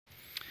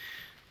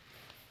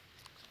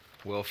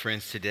Well,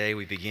 friends, today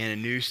we begin a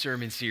new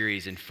sermon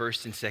series in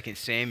 1st and 2nd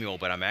Samuel,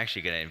 but I'm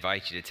actually going to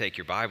invite you to take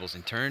your Bibles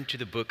and turn to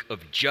the book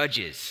of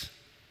Judges,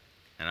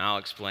 and I'll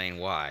explain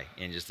why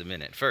in just a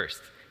minute. First,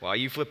 while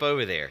you flip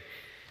over there,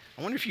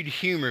 I wonder if you'd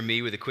humor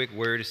me with a quick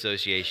word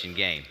association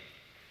game.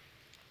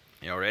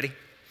 Y'all ready?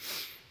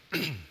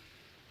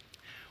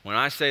 When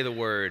I say the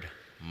word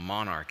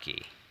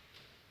monarchy,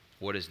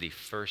 what is the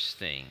first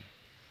thing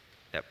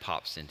that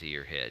pops into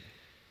your head?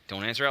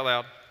 Don't answer out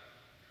loud.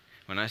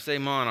 When I say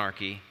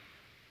monarchy,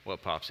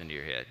 what pops into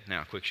your head?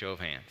 Now, quick show of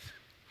hands.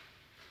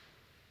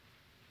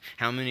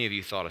 How many of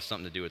you thought of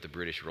something to do with the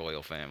British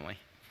royal family?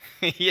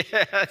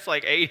 Yeah, it's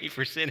like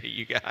 80% of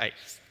you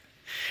guys.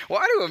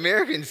 Why do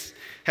Americans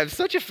have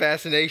such a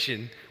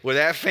fascination with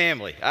that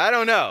family? I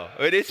don't know,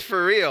 but it's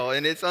for real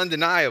and it's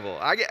undeniable.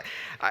 I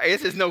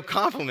guess it's no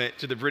compliment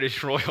to the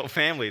British royal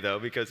family, though,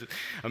 because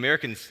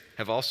Americans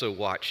have also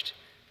watched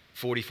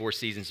 44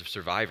 seasons of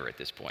Survivor at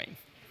this point.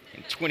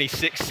 And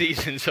 26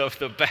 seasons of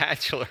The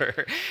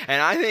Bachelor.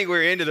 And I think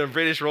we're into the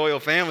British royal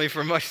family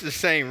for much the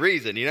same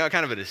reason. You know,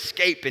 kind of an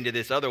escape into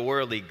this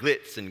otherworldly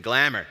glitz and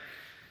glamour.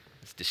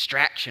 This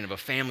distraction of a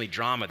family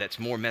drama that's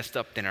more messed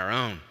up than our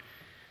own.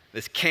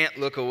 This can't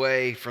look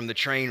away from the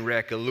train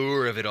wreck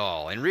allure of it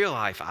all. In real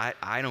life,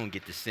 I don't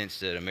get the sense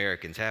that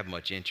Americans have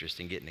much interest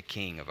in getting a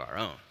king of our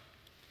own.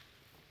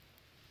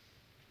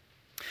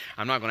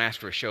 I'm not going to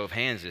ask for a show of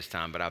hands this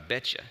time, but I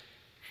bet you,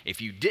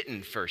 if you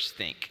didn't first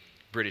think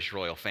British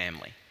royal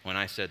family, when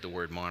I said the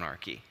word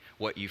monarchy,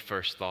 what you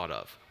first thought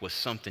of was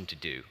something to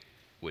do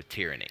with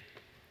tyranny.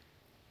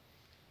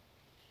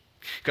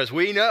 Because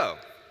we know,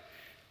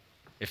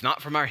 if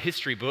not from our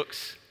history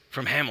books,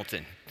 from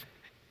Hamilton,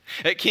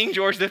 that King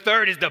George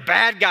III is the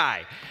bad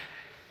guy.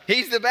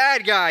 He's the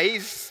bad guy.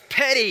 He's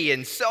petty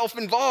and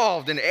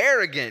self-involved and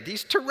arrogant.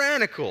 He's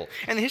tyrannical.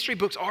 And the history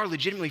books are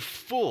legitimately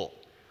full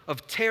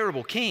of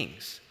terrible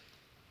kings.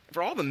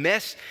 For all the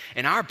mess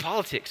in our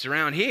politics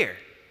around here,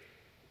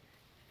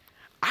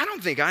 I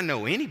don't think I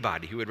know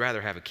anybody who would rather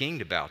have a king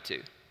to bow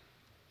to,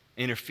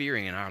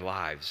 interfering in our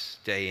lives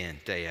day in,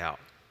 day out.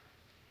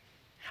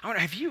 I wonder,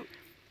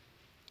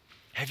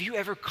 have you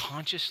ever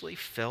consciously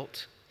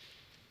felt,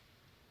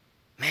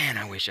 man,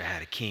 I wish I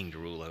had a king to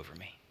rule over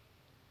me?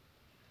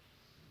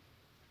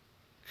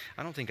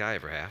 I don't think I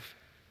ever have.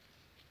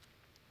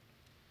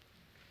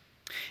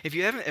 If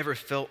you haven't ever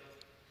felt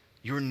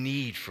your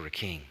need for a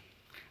king,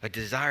 a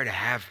desire to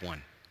have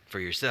one for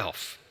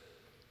yourself,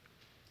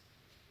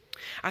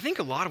 I think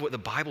a lot of what the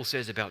Bible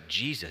says about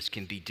Jesus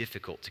can be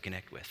difficult to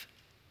connect with.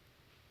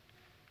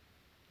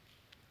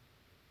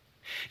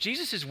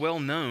 Jesus is well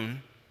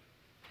known,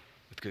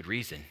 with good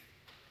reason,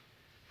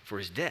 for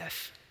his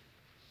death,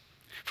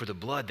 for the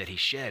blood that he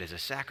shed as a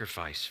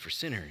sacrifice for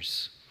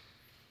sinners.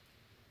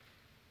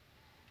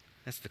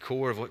 That's the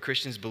core of what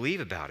Christians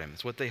believe about him.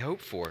 It's what they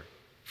hope for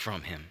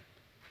from him.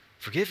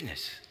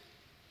 Forgiveness.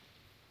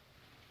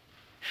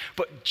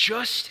 But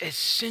just as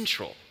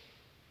central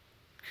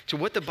to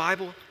what the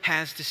Bible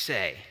has to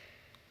say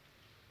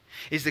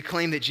is the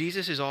claim that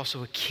Jesus is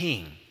also a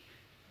king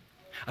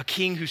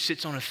who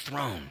sits on a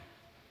throne,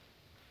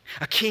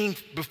 a king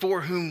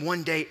before whom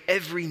one day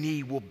every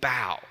knee will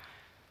bow,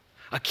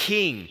 a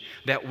king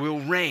that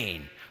will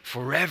reign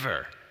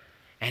forever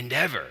and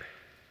ever.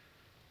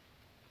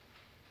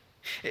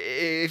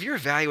 If you're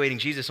evaluating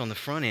Jesus on the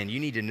front end, you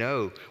need to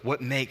know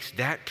what makes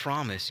that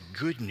promise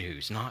good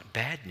news, not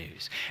bad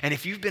news. And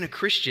if you've been a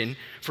Christian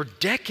for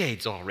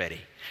decades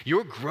already,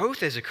 your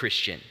growth as a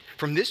Christian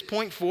from this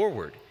point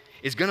forward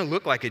is going to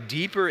look like a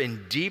deeper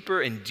and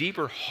deeper and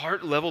deeper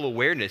heart level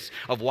awareness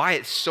of why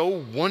it's so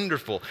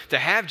wonderful to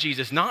have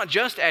Jesus not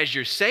just as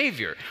your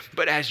Savior,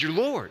 but as your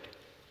Lord.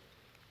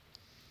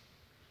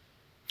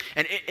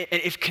 And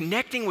if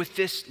connecting with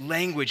this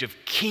language of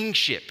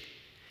kingship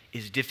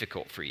is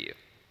difficult for you,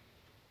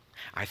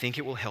 I think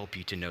it will help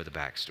you to know the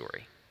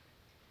backstory.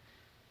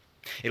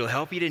 It'll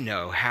help you to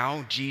know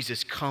how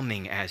Jesus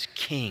coming as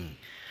king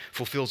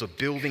fulfills a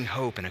building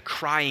hope and a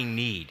crying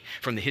need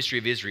from the history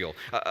of Israel,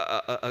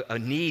 a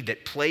need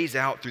that plays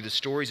out through the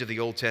stories of the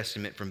Old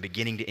Testament from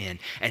beginning to end,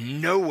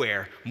 and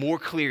nowhere more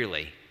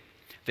clearly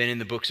than in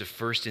the books of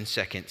 1st and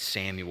 2nd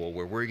Samuel,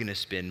 where we're going to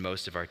spend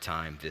most of our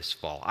time this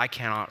fall. I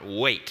cannot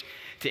wait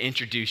to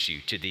introduce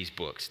you to these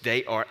books.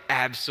 They are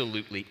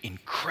absolutely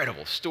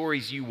incredible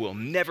stories you will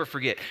never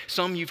forget.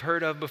 Some you've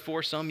heard of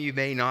before, some you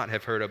may not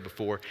have heard of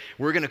before.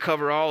 We're going to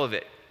cover all of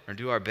it, or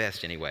do our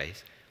best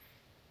anyways.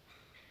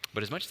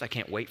 But as much as I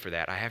can't wait for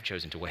that, I have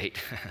chosen to wait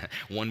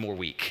one more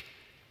week.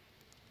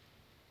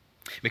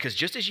 Because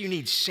just as you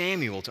need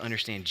Samuel to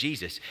understand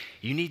Jesus,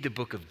 you need the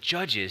book of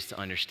Judges to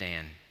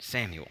understand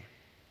Samuel.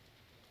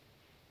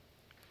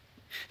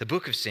 The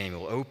book of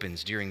Samuel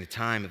opens during the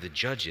time of the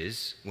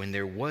Judges when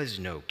there was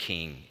no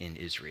king in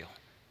Israel.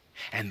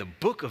 And the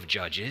book of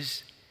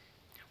Judges,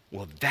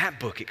 well, that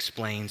book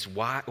explains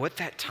what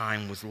that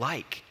time was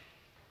like.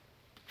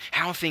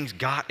 how things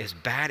got as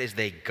bad as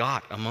they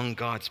got among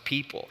God's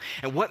people,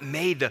 and what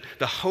made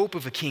the hope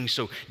of a king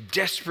so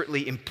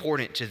desperately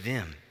important to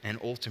them and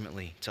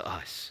ultimately to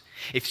us.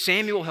 If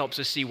Samuel helps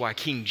us see why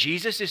King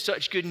Jesus is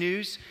such good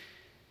news,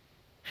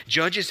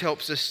 Judges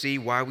helps us see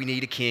why we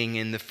need a king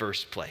in the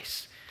first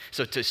place.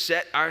 So to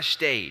set our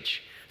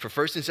stage for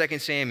 1st and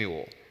 2nd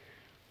Samuel,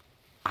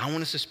 I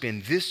want us to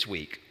spend this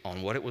week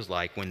on what it was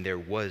like when there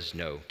was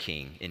no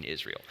king in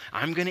Israel.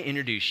 I'm going to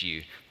introduce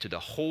you to the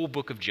whole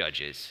book of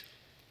Judges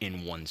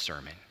in one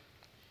sermon.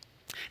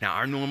 Now,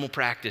 our normal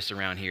practice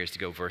around here is to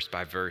go verse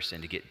by verse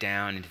and to get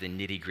down into the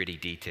nitty-gritty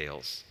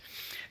details.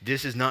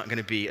 This is not going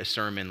to be a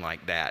sermon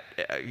like that.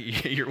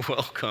 You're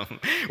welcome.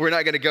 We're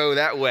not going to go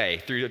that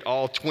way through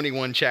all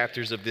 21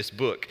 chapters of this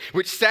book,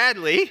 which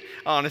sadly,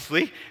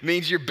 honestly,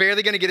 means you're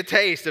barely going to get a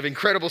taste of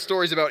incredible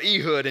stories about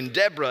Ehud and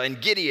Deborah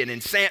and Gideon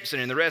and Samson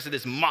and the rest of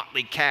this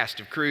motley cast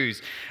of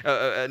crews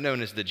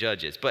known as the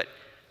Judges. But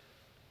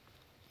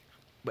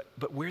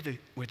where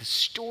the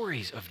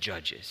stories of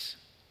Judges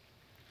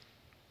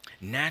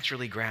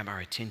naturally grab our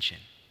attention,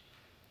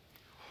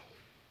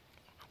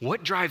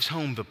 what drives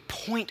home the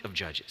point of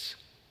Judges?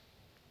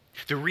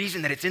 The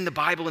reason that it's in the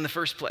Bible in the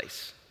first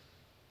place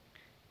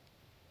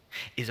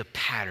is a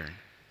pattern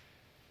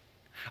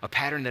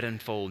that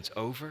unfolds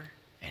over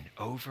and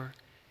over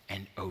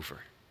and over,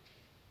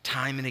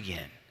 time and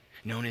again,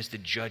 known as the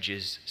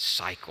Judges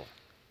cycle.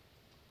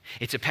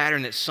 It's a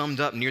pattern that's summed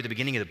up near the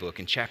beginning of the book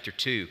in chapter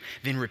 2,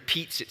 then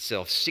repeats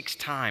itself 6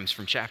 times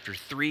from chapter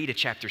 3 to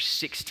chapter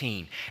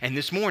 16. And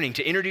this morning,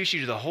 to introduce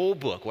you to the whole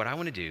book, what I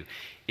want to do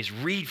is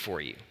read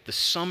for you the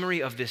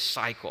summary of this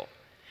cycle,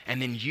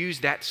 and then use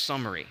that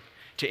summary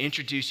to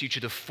introduce you to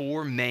the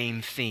 4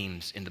 main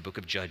themes in the book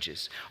of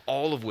Judges,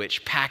 all of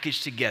which,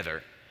 packaged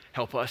together,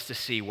 help us to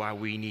see why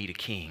we need a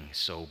king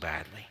so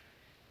badly.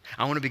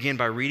 I want to begin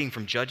by reading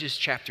from Judges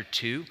chapter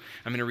 2.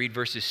 I'm going to read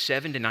verses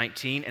 7 to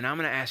 19, and I'm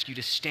going to ask you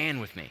to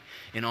stand with me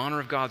in honor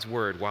of God's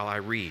word while I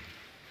read.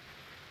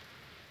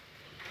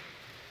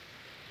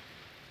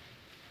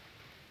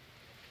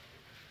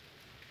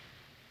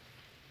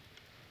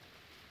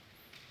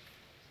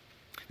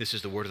 This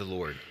is the word of the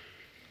Lord.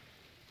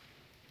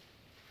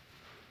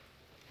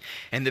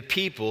 And the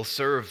people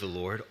served the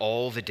Lord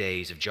all the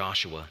days of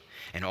Joshua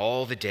and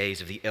all the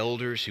days of the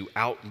elders who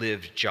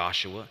outlived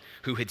Joshua,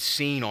 who had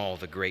seen all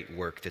the great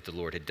work that the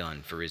Lord had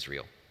done for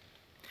Israel.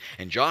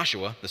 And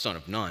Joshua, the son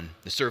of Nun,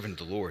 the servant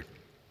of the Lord,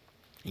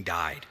 he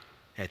died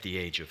at the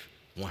age of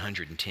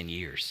 110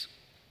 years.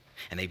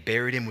 And they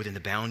buried him within the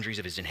boundaries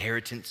of his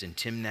inheritance in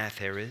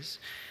Timnath-Heres,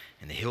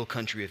 in the hill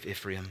country of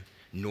Ephraim,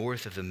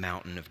 north of the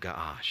mountain of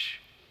Gaash.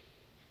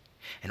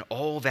 And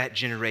all that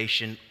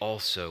generation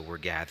also were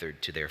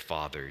gathered to their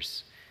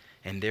fathers.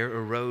 And there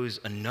arose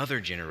another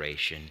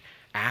generation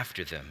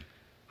after them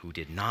who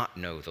did not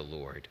know the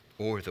Lord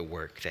or the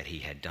work that he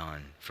had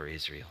done for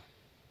Israel.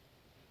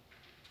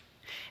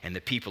 And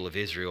the people of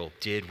Israel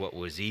did what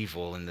was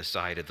evil in the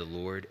sight of the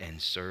Lord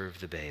and served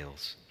the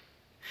Baals.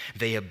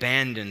 They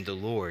abandoned the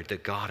Lord, the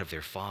God of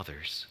their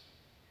fathers,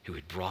 who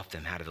had brought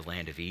them out of the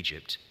land of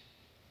Egypt.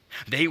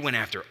 They went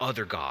after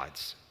other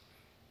gods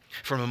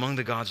from among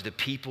the gods of the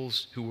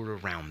peoples who were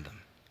around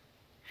them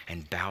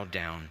and bowed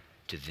down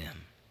to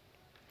them.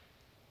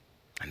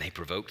 And they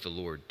provoked the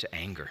Lord to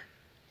anger.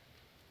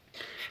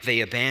 They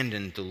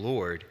abandoned the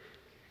Lord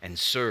and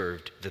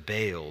served the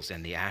Baals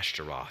and the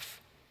Ashtaroth.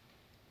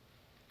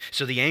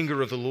 So the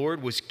anger of the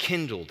Lord was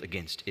kindled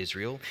against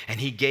Israel,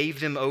 and he gave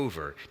them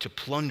over to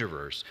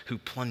plunderers who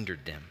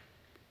plundered them.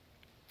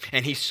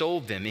 And he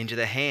sold them into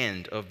the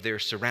hand of their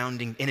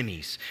surrounding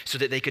enemies so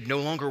that they could no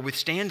longer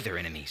withstand their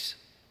enemies.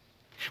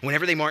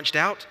 Whenever they marched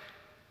out,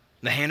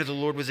 the hand of the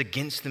Lord was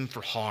against them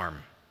for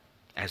harm,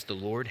 as the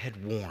Lord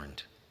had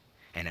warned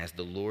and as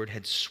the Lord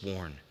had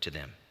sworn to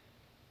them.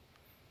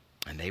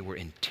 And they were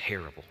in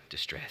terrible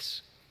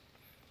distress.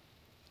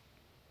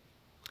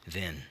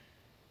 Then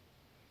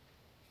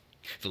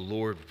the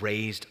Lord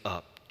raised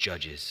up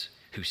judges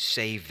who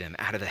saved them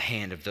out of the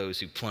hand of those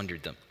who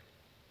plundered them.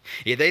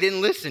 Yet they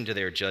didn't listen to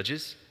their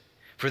judges,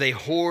 for they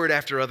whored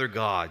after other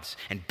gods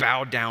and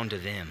bowed down to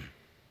them.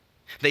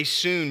 They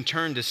soon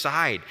turned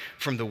aside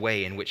from the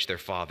way in which their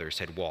fathers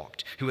had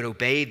walked, who had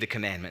obeyed the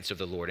commandments of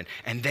the Lord,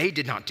 and they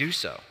did not do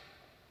so.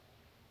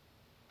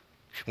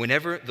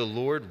 Whenever the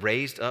Lord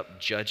raised up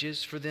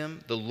judges for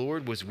them, the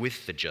Lord was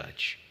with the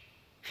judge,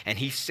 and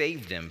he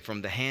saved them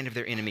from the hand of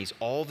their enemies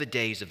all the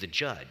days of the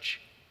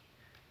judge.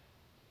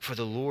 For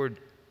the Lord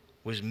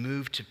was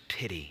moved to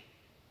pity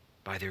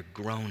by their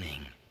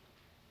groaning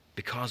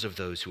because of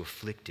those who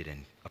afflicted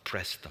and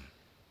oppressed them.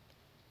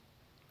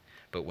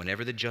 But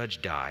whenever the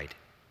judge died,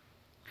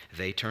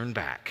 they turned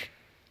back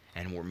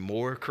and were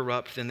more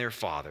corrupt than their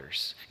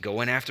fathers,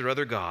 going after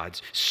other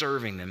gods,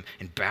 serving them,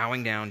 and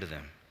bowing down to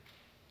them.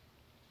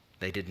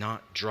 They did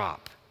not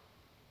drop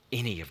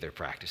any of their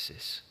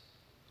practices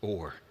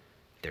or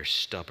their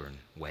stubborn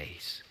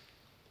ways.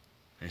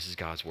 And this is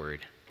God's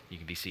word. You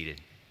can be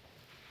seated.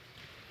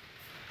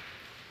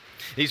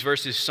 These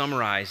verses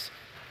summarize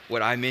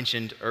what I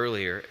mentioned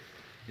earlier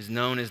is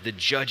known as the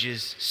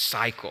Judges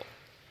cycle.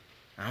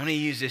 I want to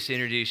use this to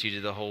introduce you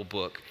to the whole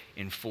book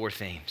in 4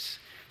 themes.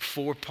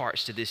 4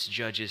 parts to this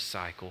Judges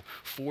cycle,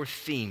 4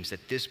 themes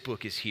that this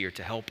book is here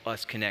to help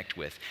us connect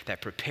with,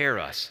 that prepare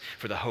us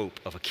for the hope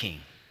of a king.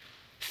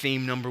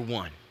 Theme number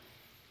 1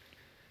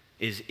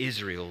 is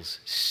Israel's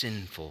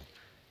sinful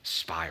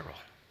spiral.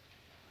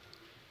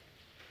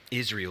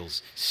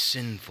 Israel's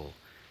sinful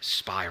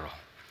spiral.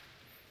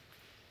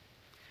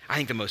 I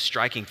think the most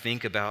striking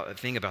thing about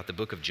the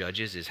book of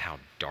Judges is how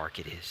dark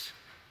it is.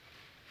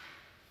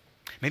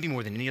 Maybe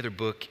more than any other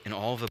book in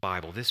all of the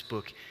Bible, this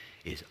book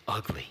is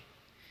ugly.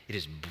 It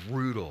is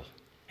brutal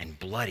and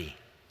bloody.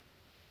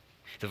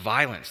 The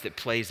violence that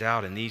plays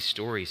out in these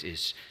stories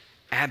is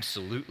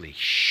absolutely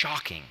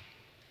shocking.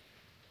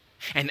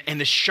 And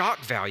the shock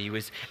value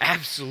is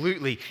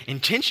absolutely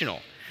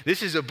intentional.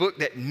 This is a book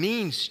that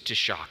means to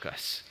shock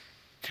us,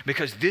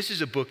 because this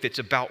is a book that's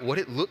about what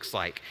it looks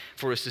like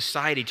for a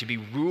society to be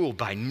ruled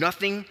by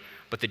nothing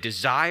but the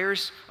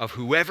desires of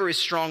whoever is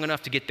strong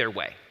enough to get their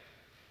way.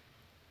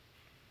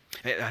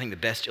 I think the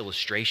best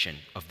illustration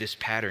of this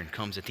pattern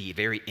comes at the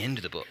very end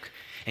of the book.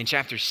 In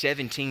chapters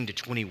 17 to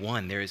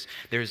 21, there's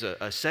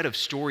a set of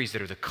stories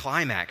that are the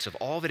climax of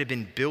all that had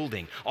been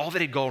building, all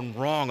that had gone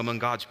wrong among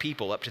God's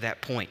people up to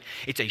that point.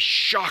 It's a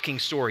shocking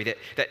story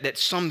that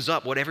sums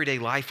up what everyday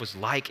life was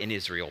like in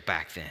Israel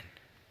back then.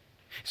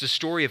 It's a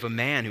story of a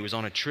man who was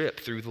on a trip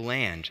through the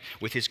land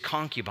with his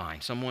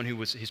concubine, someone who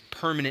was his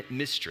permanent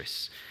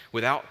mistress,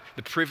 without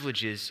the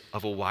privileges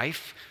of a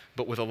wife,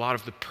 but with a lot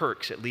of the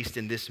perks, at least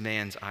in this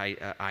man's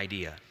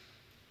idea.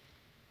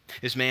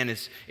 This man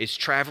is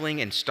traveling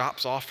and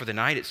stops off for the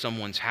night at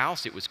someone's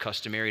house. It was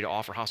customary to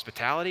offer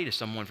hospitality to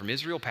someone from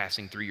Israel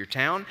passing through your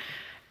town.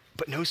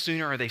 But no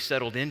sooner are they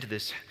settled into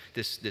this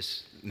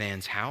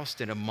man's house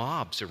than a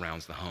mob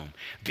surrounds the home,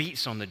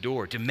 beats on the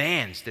door,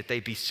 demands that they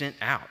be sent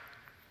out.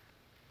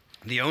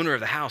 The owner of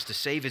the house, to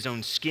save his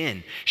own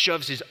skin,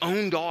 shoves his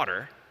own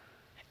daughter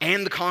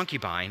and the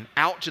concubine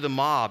out to the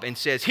mob and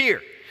says,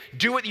 "Here,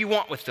 do what you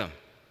want with them."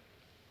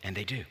 And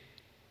they do.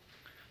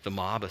 The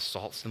mob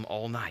assaults them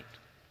all night.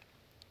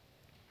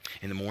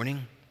 In the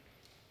morning,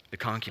 the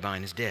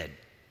concubine is dead.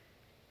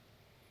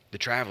 The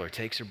traveler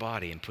takes her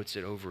body and puts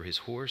it over his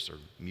horse or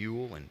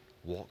mule and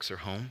walks her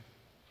home.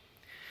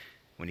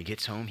 When he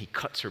gets home, he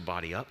cuts her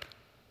body up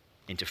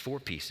into 4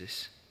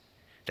 pieces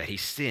that he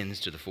sends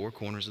to the 4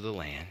 corners of the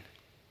land,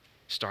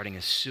 starting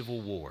a civil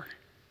war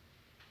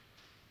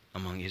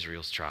among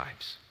Israel's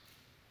tribes.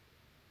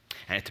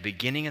 And at the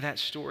beginning of that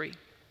story,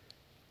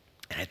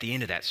 and at the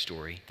end of that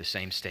story, the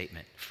same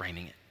statement,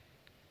 framing it.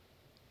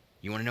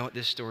 You want to know what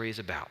this story is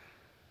about?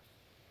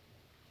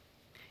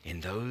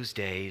 In those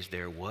days,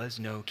 there was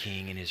no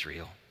king in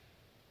Israel.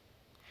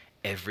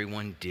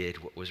 Everyone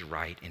did what was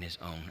right in his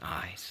own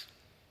eyes.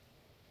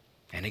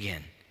 And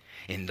again,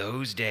 in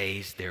those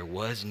days, there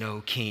was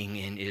no king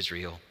in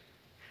Israel.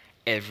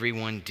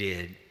 Everyone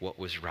did what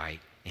was right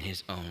in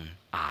his own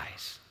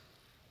eyes.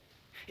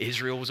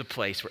 Israel was a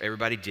place where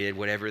everybody did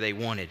whatever they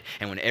wanted.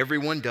 And when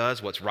everyone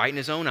does what's right in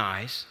his own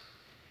eyes,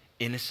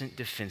 innocent,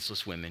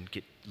 defenseless women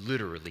get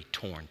literally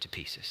torn to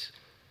pieces.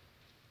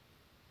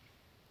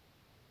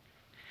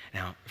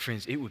 Now,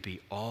 friends, it would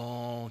be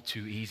all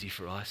too easy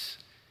for us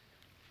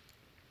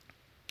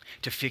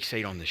to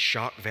fixate on the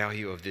shock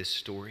value of this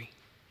story,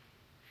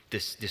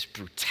 this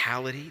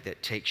brutality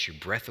that takes your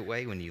breath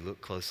away when you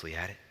look closely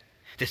at it,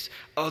 this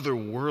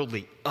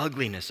otherworldly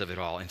ugliness of it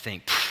all, and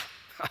think,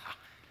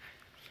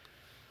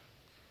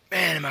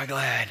 man, am I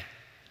glad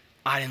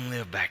I didn't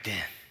live back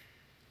then.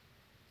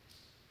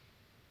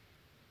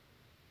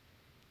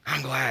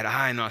 I'm glad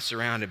I'm not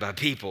surrounded by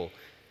people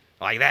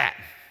like that.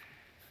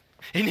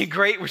 Isn't it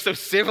great we're so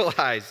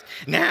civilized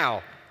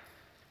now?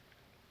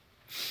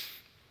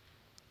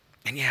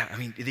 And yeah, I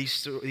mean, these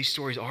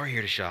stories are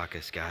here to shock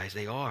us, guys.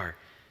 They are.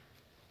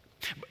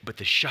 But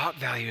the shock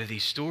value of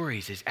these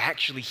stories is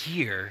actually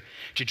here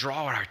to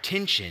draw our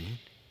attention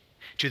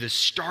to the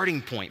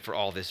starting point for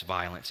all this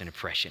violence and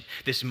oppression,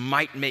 this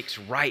might makes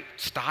right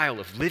style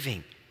of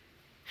living.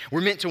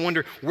 We're meant to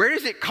wonder, where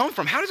does it come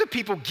from? How does a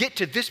people get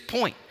to this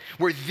point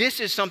where this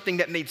is something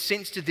that made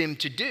sense to them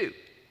to do?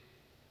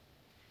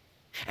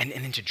 And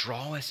then to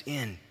draw us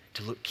in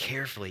to look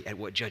carefully at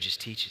what Judges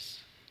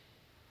teaches.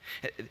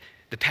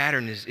 The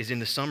pattern is in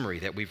the summary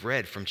that we've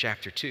read from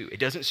chapter 2. It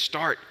doesn't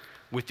start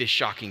with this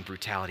shocking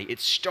brutality. It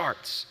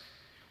starts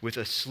with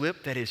a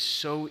slip that is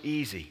so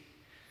easy,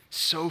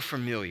 so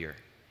familiar,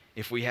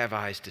 if we have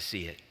eyes to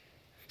see it.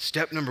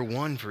 Step number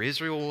 1 for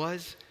Israel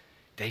was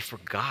they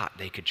forgot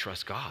they could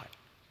trust God.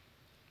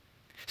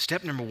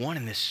 Step number 1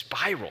 in this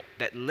spiral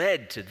that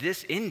led to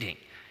this ending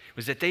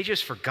was that they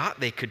just forgot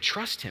they could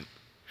trust him.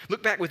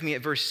 Look back with me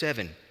at verse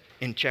 7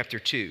 in chapter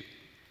 2.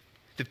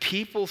 The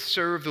people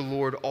served the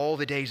Lord all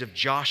the days of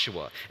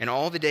Joshua and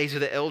all the days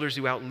of the elders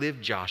who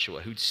outlived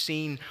Joshua, who'd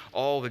seen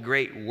all the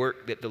great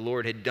work that the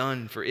Lord had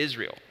done for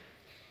Israel.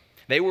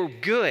 They were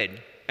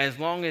good as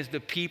long as the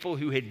people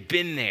who had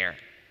been there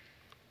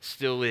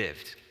still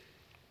lived.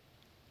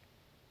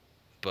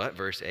 But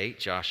verse 8,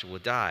 Joshua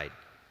died.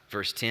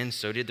 Verse 10,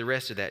 so did the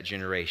rest of that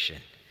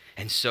generation.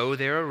 And so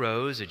there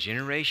arose a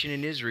generation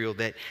in Israel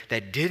that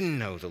didn't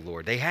know the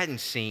Lord. They hadn't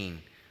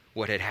seen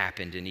what had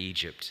happened in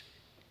Egypt.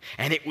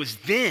 And it was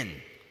then,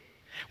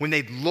 when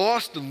they'd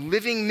lost the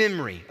living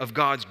memory of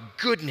God's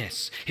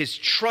goodness, his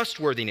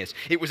trustworthiness,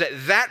 it was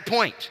at that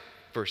point,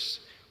 verse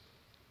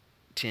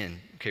 10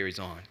 carries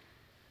on,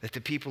 that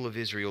the people of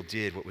Israel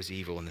did what was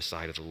evil in the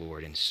sight of the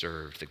Lord and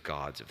served the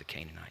gods of the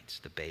Canaanites,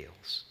 the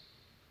Baals.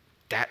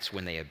 That's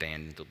when they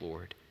abandoned the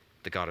Lord,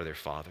 the God of their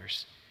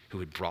fathers, who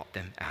had brought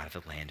them out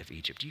of the land of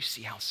Egypt. Do you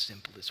see how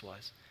simple this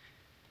was?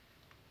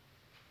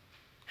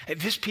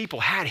 This people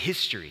had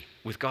history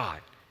with God.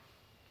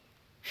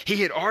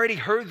 He had already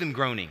heard them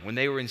groaning when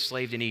they were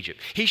enslaved in Egypt.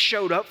 He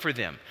showed up for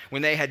them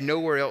when they had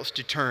nowhere else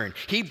to turn.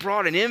 He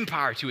brought an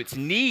empire to its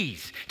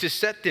knees to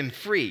set them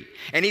free.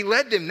 And he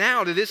led them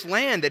now to this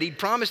land that he'd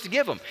promised to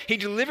give them. He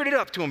delivered it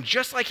up to them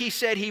just like he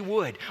said he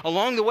would.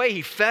 Along the way,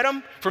 he fed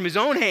them from his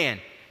own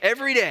hand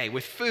every day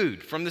with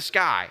food from the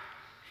sky.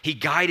 He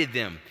guided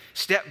them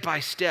step by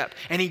step.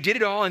 And he did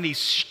it all in these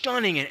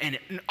stunning and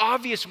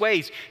obvious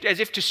ways, as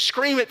if to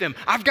scream at them,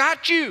 I've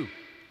got you.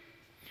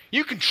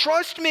 You can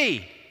trust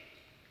me.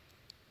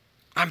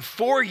 I'm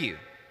for you.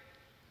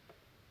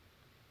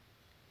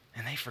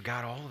 And they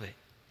forgot all of it.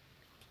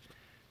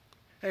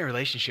 Their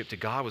relationship to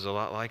God was a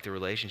lot like the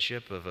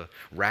relationship of a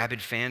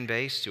rabid fan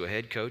base to a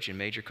head coach in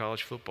major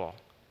college football.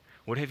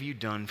 What have you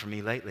done for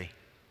me lately?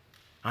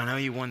 I know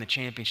you won the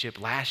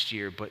championship last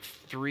year, but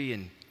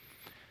 3-8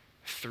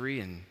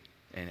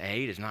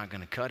 is not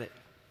going to cut it.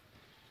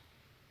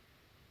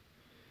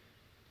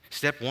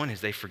 Step one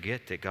is they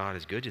forget that God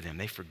is good to them.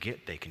 They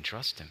forget they can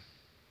trust him.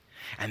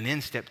 And then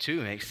step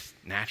two makes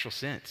natural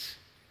sense.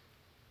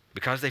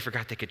 Because they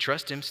forgot they could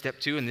trust him, step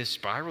two in this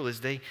spiral is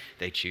they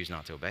choose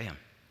not to obey him.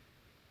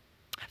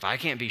 If I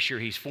can't be sure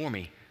he's for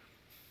me,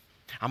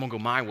 I'm going to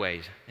go my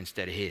ways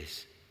instead of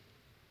his.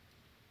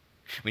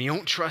 When you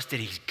don't trust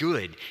that he's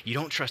good, you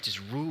don't trust his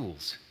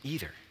rules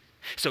either.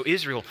 So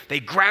Israel,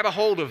 they grab a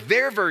hold of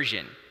their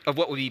version of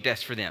what would be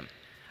best for them,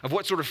 of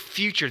what sort of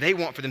future they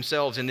want for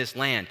themselves in this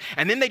land.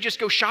 And then they just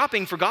go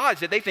shopping for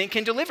gods that they think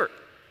can deliver.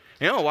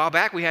 You know, a while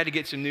back we had to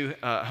get some new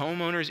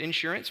homeowners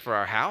insurance for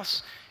our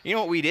house. You know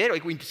what we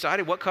did? We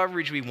decided what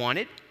coverage we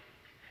wanted.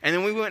 And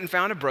then we went and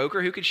found a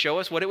broker who could show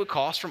us what it would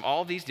cost from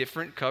all these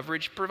different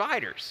coverage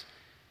providers.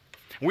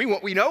 We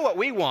know what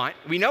we want.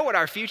 We know what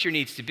our future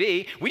needs to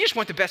be. We just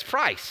want the best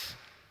price.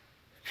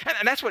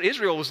 And that's what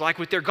Israel was like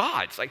with their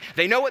gods. Like,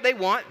 they know what they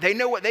want. They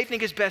know what they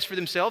think is best for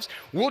themselves.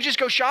 We'll just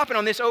go shopping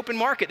on this open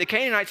market. The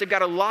Canaanites have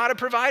got a lot of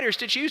providers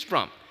to choose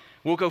from.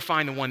 We'll go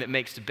find the one that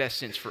makes the best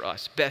sense for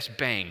us, best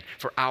bang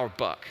for our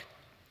buck.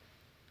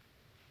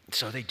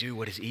 So they do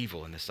what is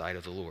evil in the sight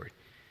of the Lord.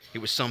 It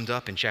was summed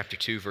up in chapter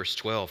 2, verse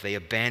 12. They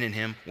abandoned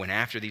him, went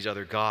after these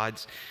other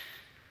gods.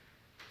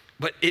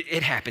 But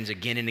it happens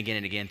again and again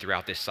and again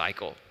throughout this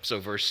cycle. So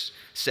verse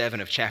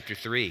 7 of chapter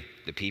 3,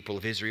 the people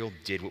of Israel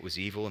did what was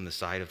evil in the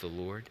sight of the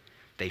Lord.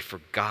 They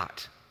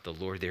forgot the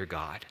Lord their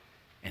God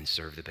and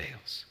served the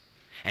Baals.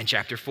 And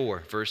chapter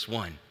 4, verse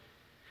 1,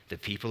 the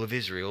people of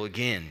Israel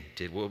again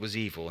did what was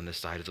evil in the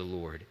sight of the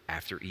Lord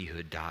after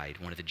Ehud died,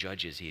 one of the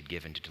judges he had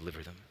given to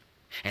deliver them.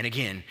 And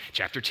again,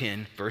 chapter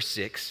 10, verse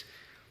 6,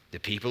 the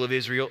people of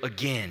Israel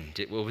again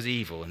did what was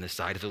evil in the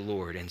sight of the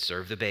Lord and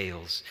served the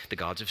Baals, the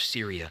gods of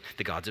Syria,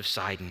 the gods of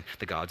Sidon,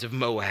 the gods of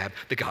Moab,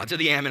 the gods of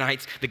the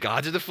Ammonites, the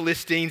gods of the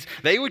Philistines.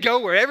 They would go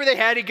wherever they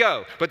had to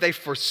go, but they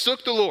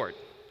forsook the Lord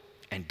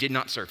and did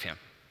not serve him.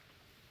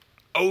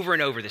 Over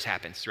and over this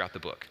happens throughout the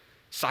book.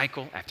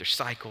 Cycle after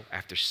cycle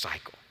after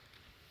cycle.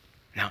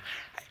 Now,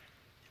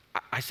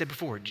 I said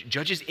before,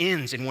 Judges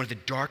ends in one of the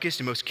darkest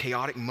and most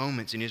chaotic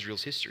moments in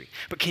Israel's history.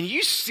 But can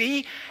you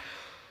see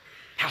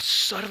how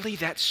subtly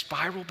that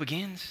spiral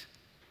begins?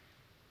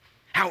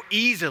 How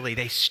easily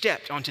they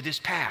stepped onto this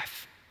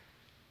path.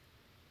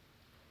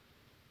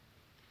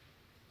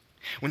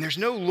 When there's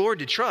no Lord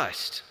to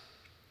trust,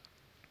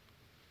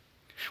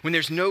 when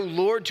there's no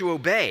Lord to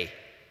obey,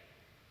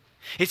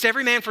 it's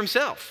every man for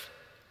himself.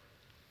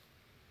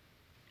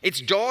 It's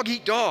dog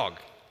eat dog.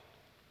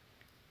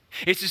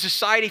 It's a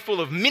society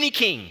full of many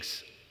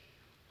kings,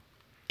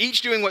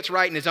 each doing what's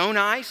right in his own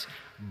eyes,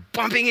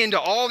 bumping into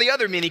all the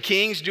other many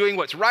kings doing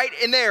what's right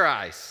in their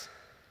eyes.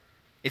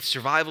 It's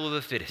survival of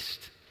the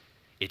fittest.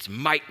 It's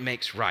might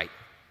makes right.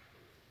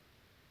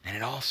 And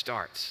it all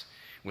starts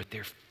with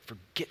their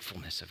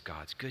forgetfulness of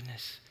God's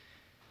goodness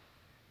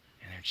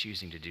and their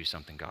choosing to do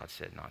something God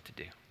said not to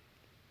do.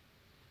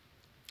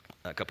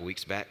 A couple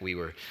weeks back, we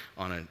were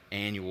on an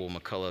annual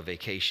McCullough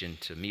vacation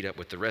to meet up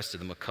with the rest of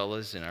the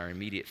McCulloughs and our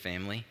immediate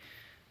family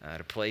at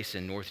a place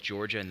in North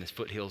Georgia in the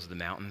foothills of the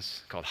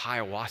mountains called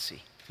Hiawassee.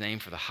 It's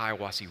named for the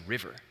Hiawassee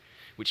River,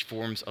 which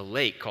forms a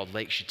lake called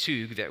Lake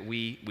Chatuge that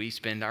we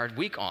spend our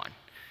week on.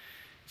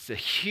 It's a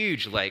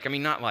huge lake. I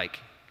mean, not like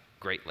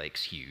Great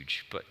Lakes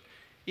huge, but,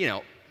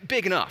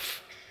 big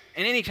enough.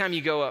 And anytime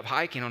you go up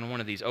hiking on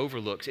one of these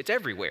overlooks, it's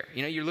everywhere.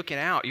 You're looking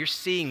out, you're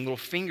seeing little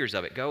fingers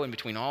of it go in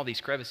between all these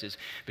crevices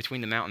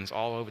between the mountains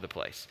all over the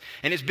place.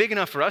 And it's big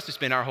enough for us to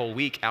spend our whole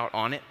week out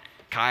on it,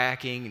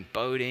 kayaking and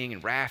boating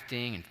and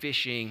rafting and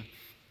fishing.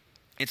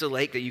 It's a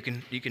lake that you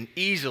can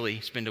easily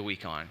spend a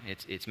week on.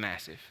 It's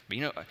massive. But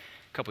a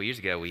couple years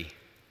ago, we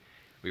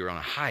were on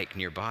a hike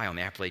nearby on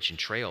the Appalachian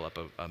Trail up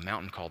a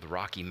mountain called the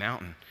Rocky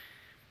Mountain.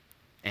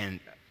 And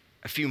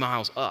a few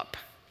miles up,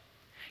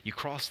 you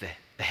cross the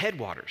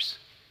headwaters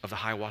of the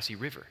Hiawassee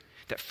River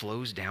that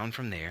flows down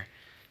from there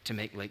to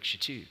make Lake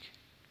Chatuge.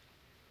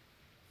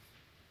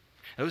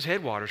 Those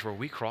headwaters, where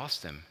we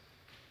crossed them,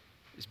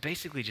 is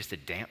basically just a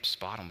damp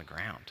spot on the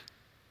ground.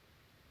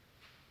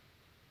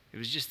 It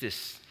was just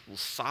this little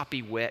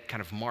soppy, wet, kind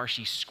of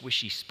marshy,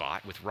 squishy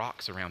spot with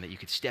rocks around that you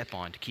could step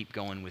on to keep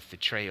going with the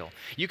trail.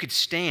 You could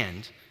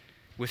stand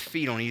with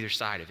feet on either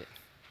side of it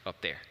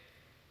up there.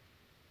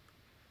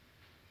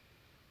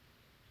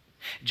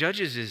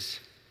 Judges is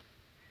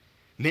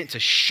meant to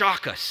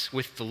shock us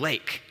with the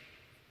lake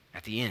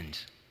at the end,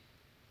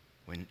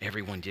 when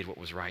everyone did what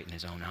was right in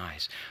his own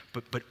eyes.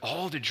 But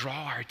all to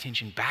draw our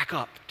attention back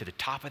up to the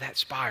top of that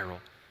spiral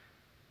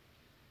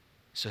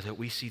so that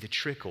we see the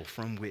trickle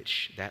from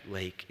which that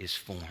lake is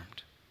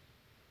formed.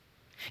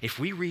 If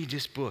we read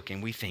this book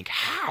and we think,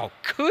 how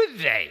could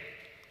they?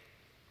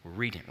 We're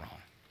reading it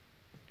wrong.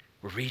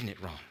 We're reading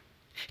it wrong.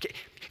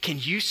 Can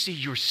you see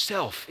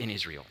yourself in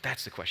Israel?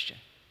 That's the question.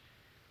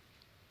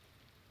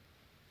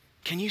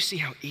 Can you see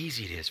how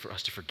easy it is for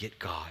us to forget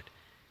God?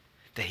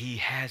 That he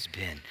has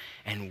been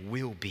and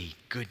will be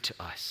good to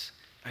us.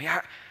 I mean,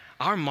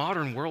 our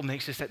modern world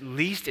makes this at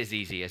least as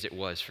easy as it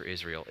was for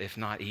Israel, if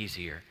not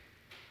easier.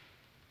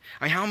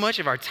 I mean, how much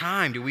of our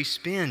time do we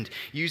spend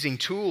using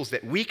tools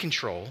that we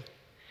control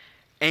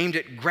aimed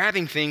at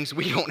grabbing things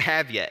we don't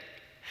have yet?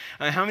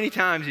 I mean, how many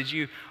times did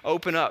you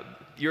open up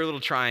your little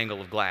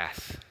triangle of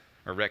glass,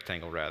 or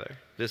rectangle rather,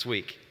 this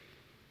week?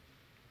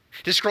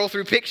 To scroll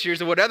through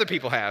pictures of what other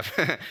people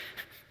have.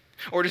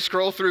 Or to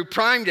scroll through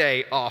Prime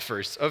Day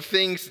offers of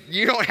things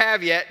you don't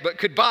have yet but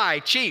could buy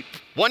cheap,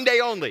 one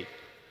day only.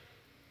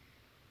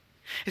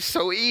 It's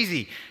so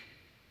easy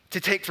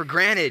to take for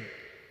granted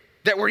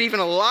that we're even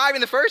alive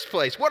in the first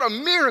place. What a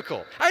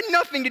miracle. I had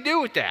nothing to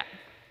do with that.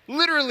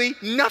 Literally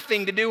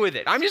nothing to do with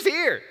it. I'm just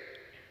here.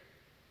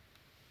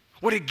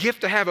 What a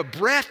gift to have a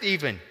breath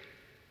even.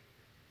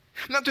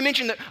 Not to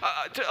mention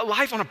a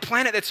life on a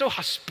planet that's so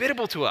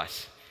hospitable to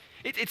us.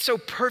 It's so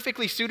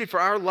perfectly suited for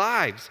our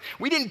lives.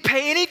 We didn't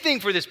pay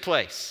anything for this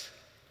place.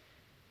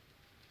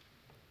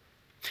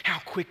 How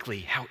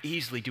quickly, how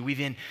easily do we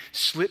then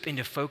slip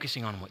into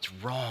focusing on what's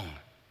wrong,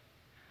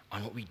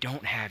 on what we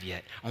don't have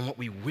yet, on what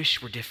we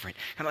wish were different.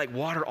 Kind of like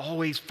water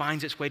always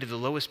finds its way to the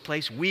lowest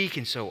place, we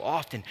can so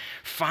often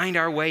find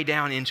our way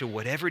down into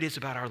whatever it is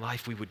about our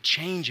life we would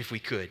change if we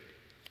could.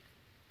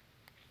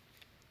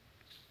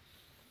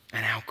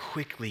 And how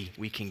quickly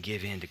we can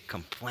give in to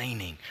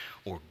complaining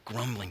or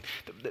grumbling.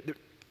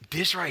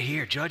 This right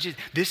here, Judges,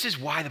 this is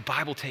why the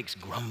Bible takes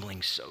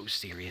grumbling so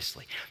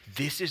seriously.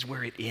 This is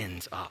where it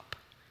ends up.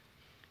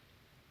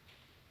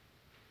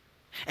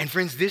 And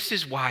friends, this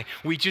is why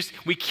we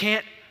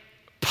can't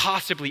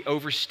possibly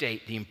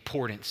overstate the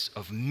importance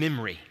of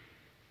memory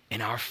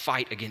in our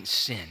fight against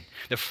sin.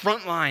 The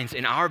front lines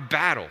in our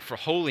battle for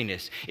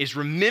holiness is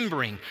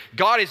remembering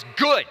God is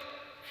good.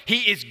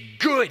 He is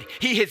good.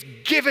 He has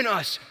given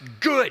us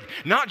good,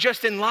 not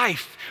just in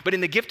life, but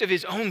in the gift of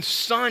his own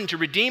Son to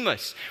redeem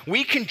us.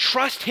 We can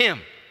trust him.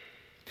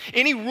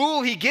 Any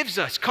rule he gives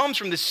us comes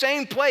from the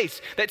same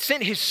place that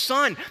sent his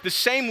Son. The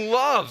same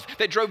love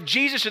that drove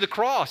Jesus to the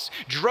cross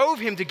drove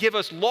him to give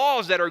us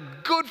laws that are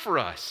good for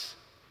us.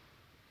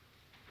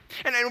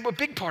 And a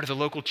big part of the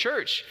local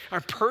church,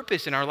 our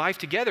purpose in our life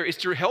together, is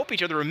to help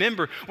each other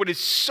remember what is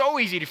so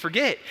easy to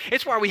forget.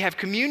 It's why we have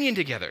communion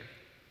together.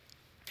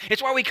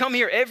 It's why we come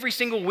here every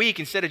single week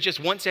instead of just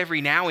once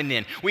every now and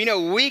then. We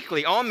know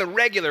weekly, on the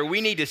regular,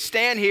 we need to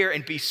stand here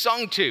and be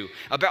sung to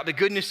about the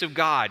goodness of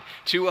God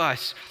to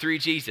us through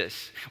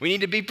Jesus. We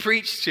need to be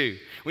preached to.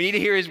 We need to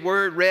hear his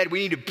word read. We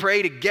need to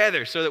pray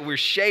together so that we're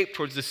shaped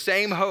towards the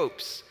same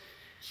hopes,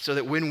 so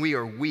that when we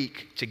are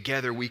weak,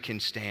 together we can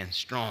stand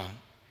strong.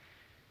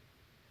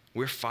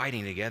 We're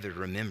fighting together to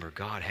remember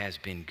God has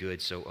been good,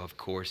 so of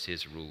course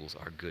his rules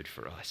are good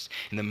for us.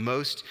 And the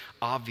most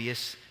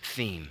obvious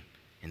theme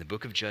in the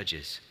book of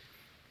Judges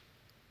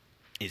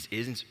is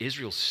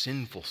Israel's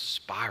sinful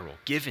spiral,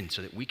 given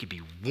so that we could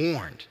be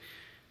warned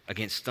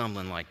against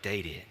stumbling like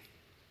they did.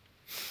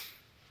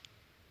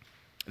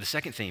 The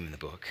second theme in the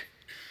book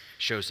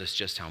shows us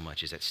just how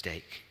much is at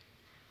stake.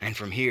 And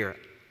from here,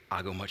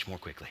 I'll go much more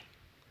quickly.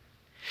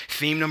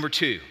 Theme number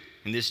 2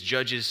 in this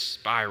Judges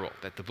spiral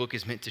that the book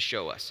is meant to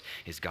show us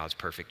is God's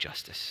perfect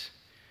justice.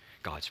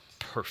 God's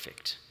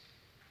perfect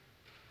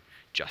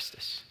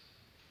justice.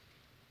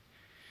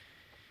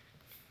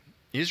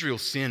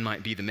 Israel's sin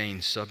might be the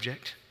main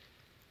subject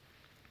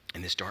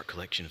in this dark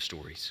collection of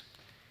stories,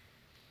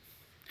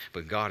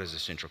 but God is a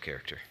central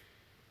character.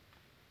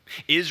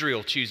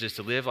 Israel chooses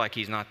to live like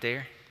he's not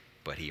there,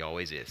 but he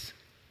always is,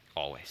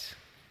 always.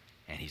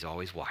 And he's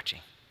always watching.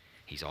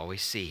 He's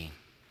always seeing.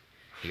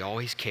 He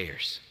always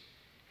cares.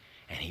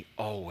 And he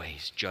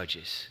always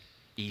judges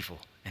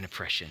evil and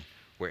oppression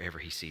wherever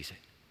he sees it.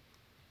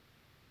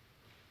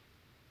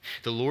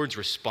 The Lord's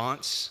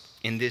response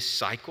in this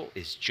cycle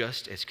is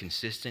just as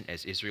consistent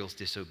as Israel's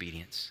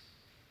disobedience.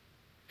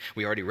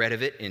 We already read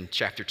of it in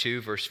chapter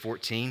 2, verse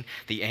 14.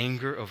 The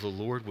anger of the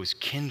Lord was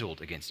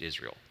kindled against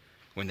Israel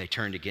when they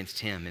turned against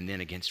him and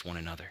then against one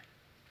another.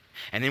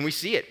 And then we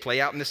see it play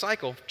out in the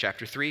cycle.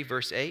 Chapter 3,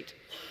 verse 8.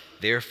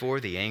 Therefore,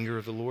 the anger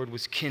of the Lord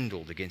was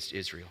kindled against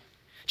Israel.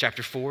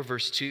 Chapter 4,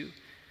 verse 2.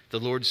 The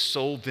Lord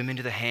sold them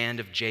into the hand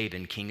of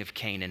Jabin, king of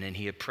Canaan, and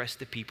he oppressed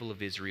the people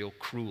of Israel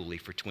cruelly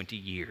for 20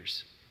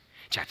 years.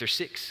 Chapter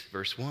 6,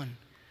 verse 1.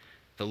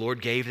 The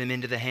Lord gave them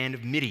into the hand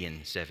of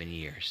Midian 7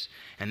 years,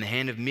 and the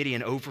hand of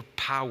Midian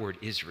overpowered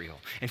Israel.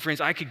 And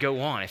friends, I could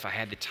go on if I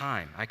had the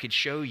time. I could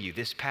show you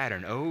this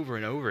pattern over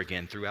and over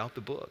again throughout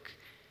the book.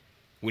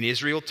 When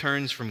Israel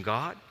turns from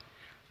God,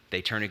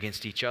 they turn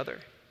against each other,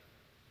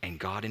 and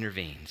God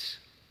intervenes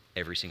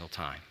every single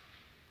time.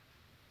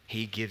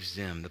 He gives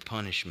them the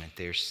punishment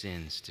their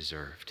sins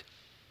deserved.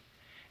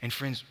 And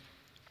friends,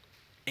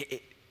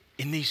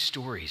 in these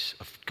stories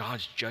of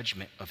God's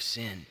judgment of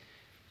sin,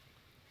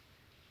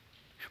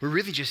 we're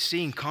really just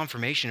seeing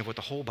confirmation of what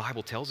the whole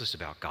Bible tells us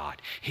about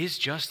God. His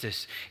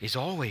justice is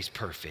always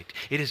perfect.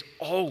 It is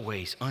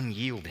always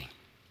unyielding.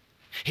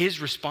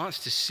 His response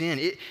to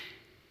sin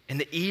and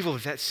the evil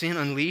that sin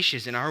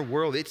unleashes in our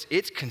world,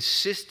 it's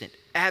consistent,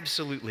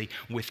 absolutely,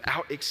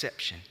 without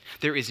exception.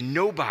 There is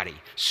nobody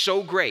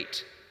so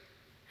great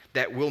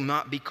that will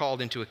not be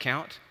called into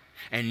account,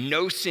 and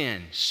no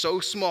sin so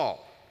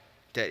small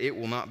that it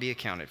will not be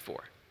accounted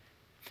for,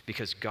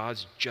 because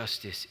God's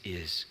justice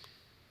is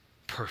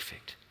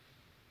perfect.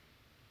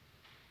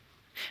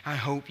 I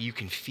hope you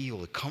can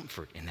feel a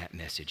comfort in that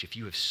message if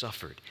you have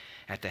suffered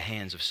at the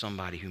hands of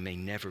somebody who may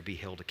never be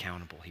held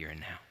accountable here and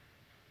now.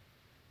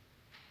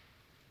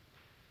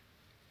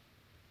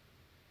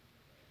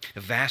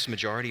 The vast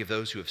majority of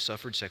those who have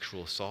suffered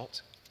sexual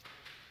assault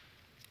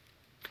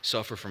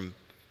suffer from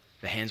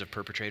the hands of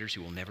perpetrators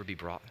who will never be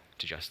brought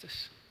to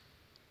justice.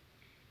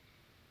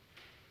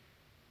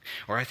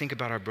 Or I think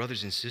about our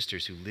brothers and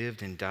sisters who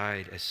lived and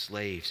died as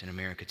slaves in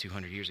America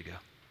 200 years ago.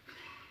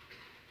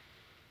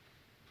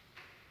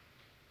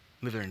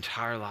 Lived their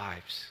entire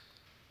lives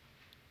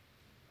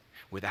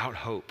without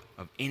hope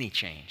of any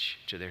change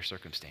to their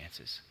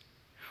circumstances,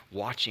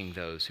 watching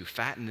those who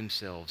fatten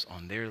themselves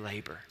on their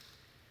labor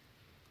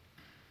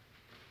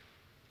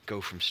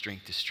go from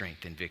strength to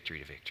strength and victory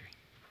to victory.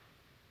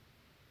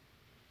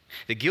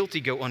 The guilty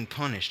go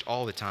unpunished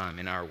all the time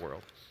in our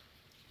world,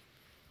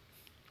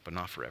 but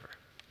not forever.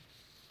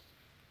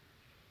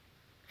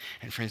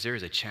 And friends, there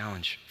is a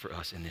challenge for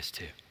us in this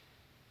too.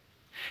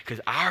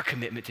 Because our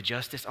commitment to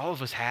justice, all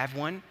of us have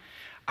one,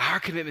 our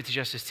commitment to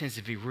justice tends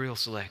to be real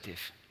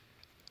selective.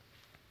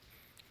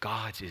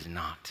 God's is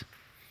not.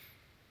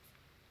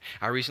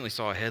 I recently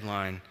saw a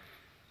headline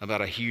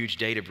about a huge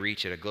data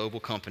breach at a global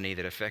company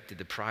that affected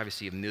the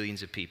privacy of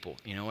millions of people.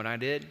 You know what I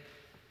did?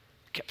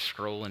 Kept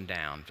scrolling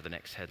down for the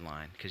next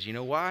headline. Because you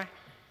know why?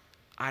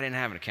 I didn't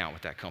have an account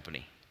with that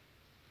company.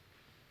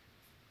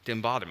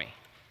 Didn't bother me,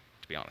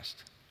 to be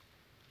honest.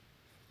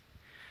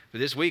 But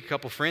this week, a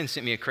couple friends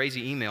sent me a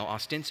crazy email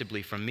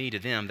ostensibly from me to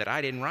them that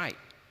I didn't write.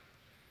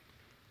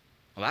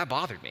 Well, that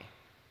bothered me.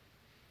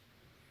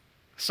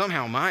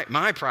 Somehow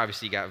my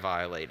privacy got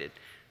violated,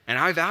 and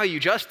I value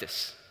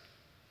justice.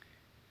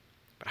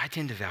 But I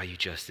tend to value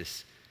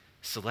justice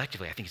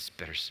selectively. I think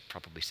it's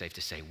probably safe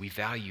to say we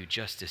value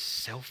justice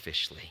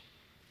selfishly.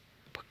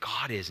 But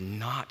God is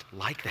not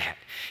like that.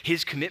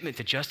 His commitment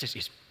to justice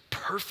is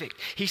perfect.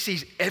 He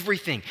sees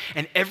everything,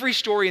 and every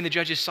story in the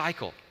Judges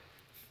cycle,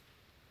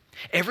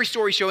 every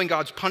story showing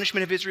God's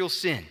punishment of Israel's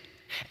sin,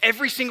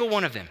 every single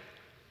one of them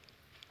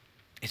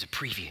is a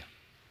preview.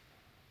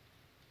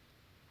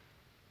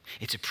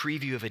 It's a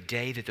preview of a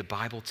day that the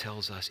Bible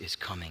tells us is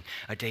coming,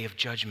 a day of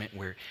judgment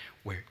where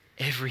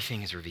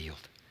everything is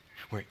revealed,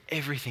 where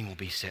everything will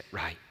be set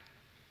right,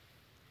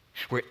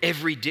 where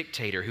every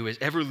dictator who has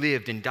ever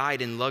lived and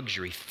died in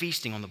luxury,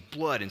 feasting on the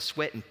blood and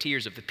sweat and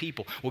tears of the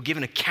people, will give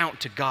an account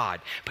to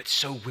God, but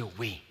so will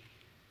we.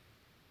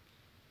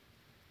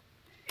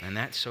 And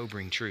that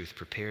sobering truth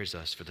prepares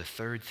us for the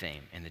third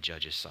theme in the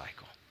Judges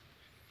cycle: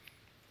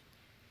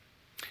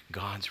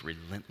 God's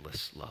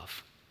relentless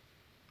love.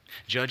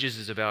 Judges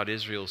is about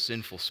Israel's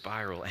sinful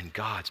spiral and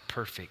God's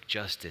perfect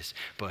justice,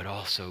 but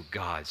also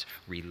God's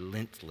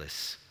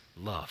relentless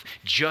love.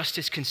 Just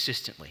as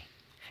consistently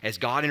as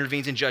God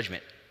intervenes in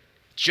judgment,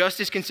 just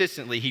as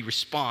consistently he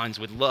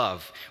responds with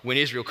love when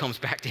Israel comes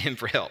back to him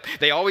for help.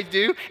 They always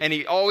do, and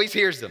he always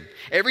hears them.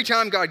 Every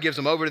time God gives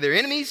them over to their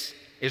enemies,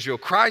 Israel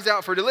cries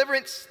out for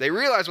deliverance. They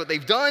realize what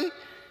they've done,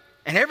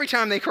 and every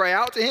time they cry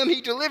out to him,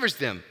 he delivers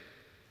them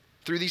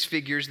through these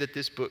figures that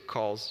this book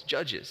calls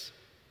judges.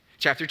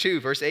 Chapter 2,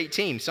 verse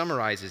 18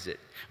 summarizes it.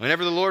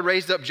 Whenever the Lord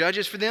raised up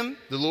judges for them,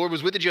 the Lord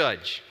was with the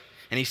judge,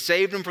 and he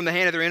saved them from the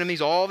hand of their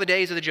enemies all the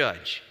days of the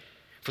judge.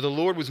 For the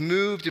Lord was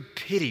moved to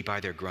pity by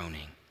their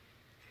groaning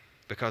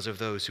because of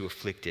those who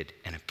afflicted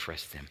and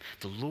oppressed them.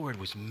 The Lord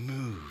was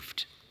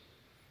moved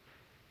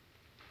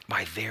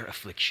by their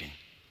affliction.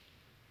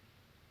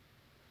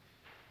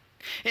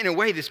 In a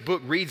way, this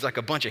book reads like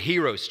a bunch of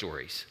hero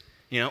stories.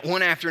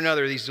 One after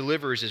another, these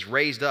deliverers is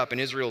raised up in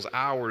Israel's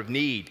hour of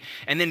need,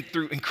 and then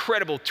through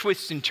incredible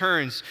twists and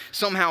turns,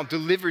 somehow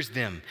delivers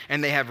them,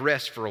 and they have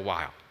rest for a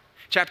while.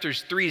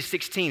 Chapters 3 to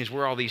 16 is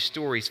where all these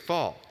stories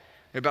fall.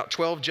 There are about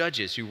 12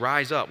 judges who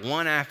rise up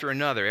one after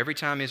another every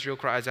time Israel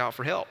cries out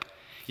for help.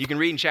 You can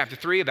read in chapter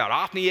 3 about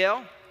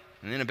Othniel,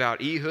 and then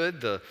about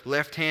Ehud, the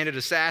left-handed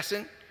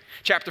assassin.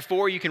 Chapter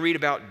 4, you can read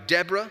about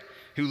Deborah,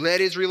 who led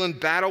Israel in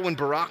battle when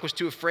Barak was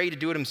too afraid to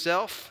do it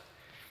himself.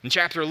 In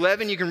chapter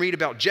 11, you can read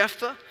about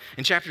Jephthah.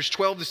 In chapters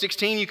 12 to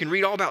 16, you can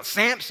read all about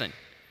Samson,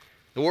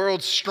 the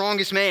world's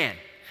strongest man,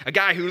 a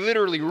guy who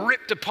literally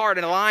ripped apart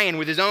a lion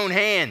with his own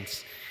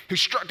hands, who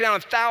struck down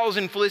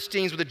 1,000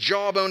 Philistines with a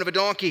jawbone of a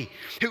donkey,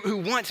 who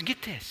once,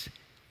 get this,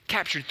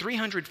 captured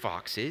 300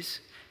 foxes,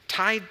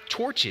 tied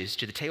torches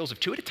to the tails of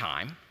 2 at a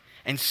time,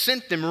 and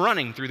sent them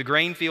running through the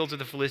grain fields of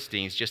the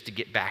Philistines just to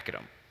get back at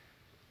them.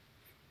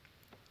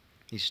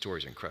 These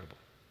stories are incredible.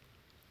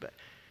 But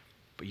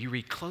you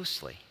read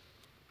closely,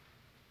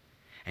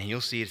 and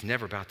you'll see it's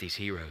never about these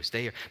heroes.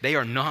 They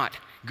are not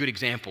good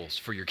examples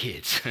for your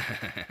kids.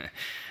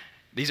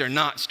 These are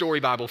not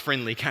story Bible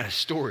friendly kind of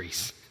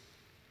stories.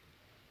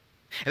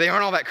 They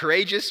aren't all that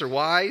courageous or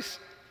wise.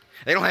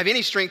 They don't have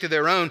any strength of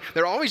their own.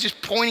 They're always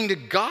just pointing to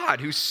God,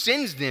 who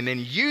sends them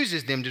and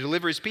uses them to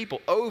deliver his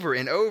people over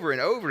and over and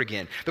over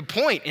again. The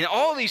point in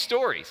all these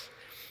stories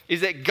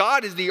is that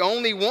God is the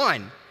only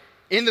one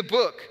in the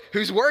book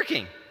who's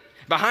working.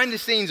 Behind the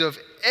scenes of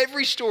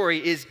every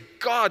story is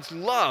God's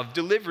love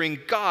delivering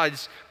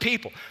God's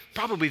people.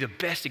 Probably the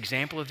best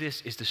example of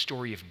this is the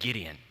story of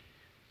Gideon.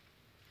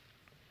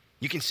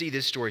 You can see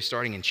this story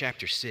starting in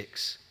chapter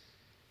 6.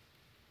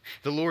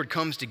 The Lord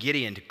comes to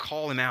Gideon to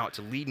call him out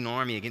to lead an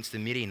army against the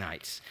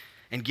Midianites,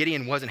 and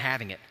Gideon wasn't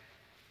having it.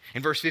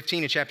 In verse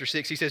 15 of chapter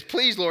 6, he says,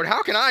 "Please, Lord,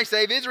 how can I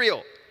save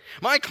Israel?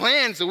 My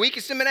clan's the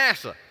weakest in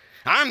Manasseh.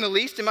 I'm the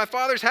least in my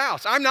father's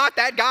house. I'm not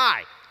that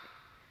guy."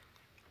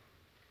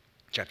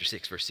 Chapter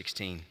 6, verse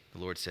 16, the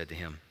Lord said to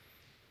him,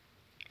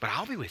 "But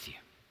I'll be with you.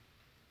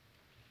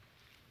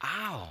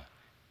 I'll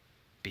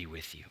be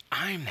with you.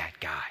 I'm that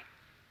guy."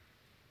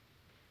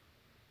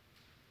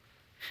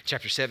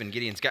 Chapter 7,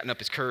 Gideon's gotten up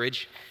his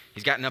courage.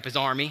 He's gotten up his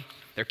army.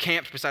 They're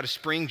camped beside a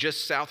spring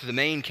just south of the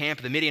main camp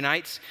of the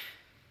Midianites.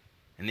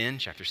 And then,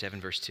 chapter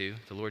 7, verse 2,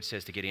 the Lord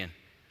says to Gideon,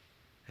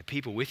 "The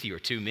people with you are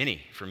too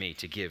many for me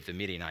to give the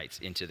Midianites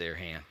into their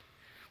hand,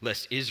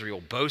 lest Israel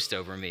boast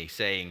over me,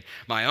 saying,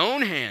 'My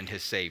own hand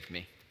has saved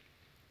me.'"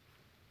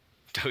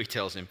 So he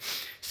tells him,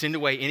 "Send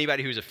away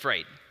anybody who's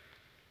afraid."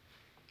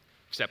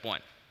 Step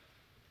 1.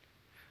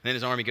 Then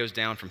his army goes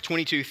down from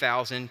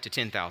 22,000 to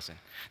 10,000.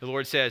 The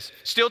Lord says,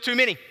 "Still too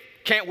many.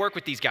 Can't work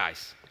with these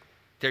guys.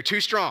 They're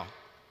too strong."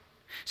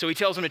 So he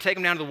tells them to take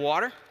them down to the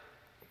water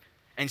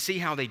and see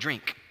how they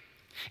drink.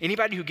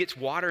 Anybody who gets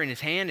water in his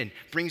hand and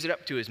brings it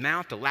up to his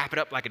mouth to lap it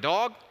up like a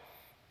dog,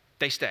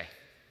 they stay.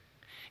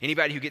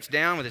 Anybody who gets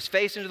down with his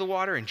face into the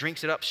water and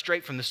drinks it up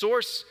straight from the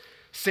source,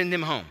 send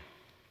them home.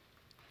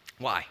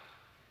 Why?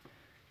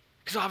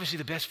 Because obviously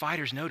the best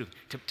fighters know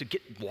to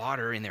get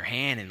water in their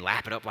hand and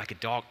lap it up like a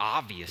dog,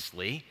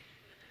 obviously.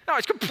 No,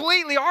 it's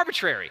completely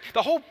arbitrary.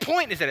 The whole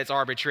point is that it's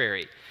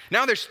arbitrary.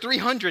 Now there's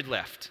 300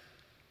 left.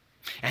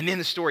 And then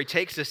the story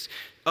takes us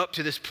up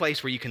to this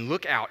place where you can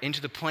look out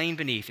into the plain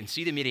beneath and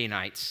see the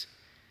Midianites.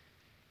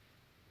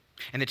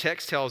 And the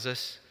text tells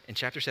us in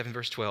chapter 7,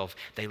 verse 12,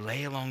 they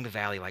lay along the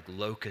valley like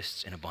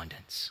locusts in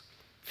abundance.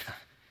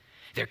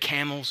 Their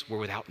camels were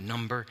without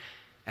number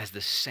as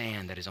the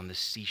sand that is on the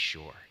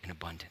seashore in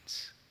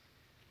abundance.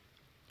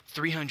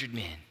 300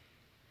 men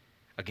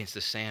against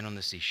the sand on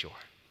the seashore.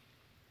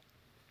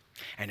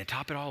 And to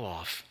top it all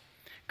off,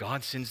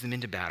 God sends them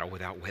into battle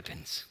without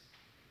weapons.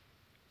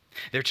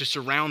 They're to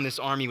surround this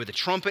army with a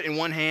trumpet in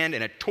one hand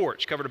and a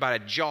torch covered by a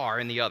jar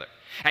in the other.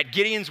 At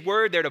Gideon's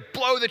word, they're to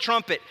blow the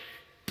trumpet,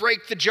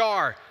 break the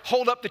jar,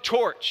 hold up the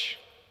torch,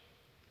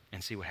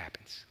 and see what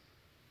happens.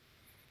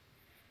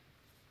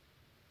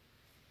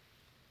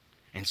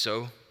 And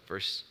so,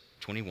 verse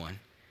 21,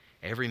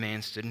 every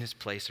man stood in his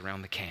place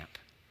around the camp,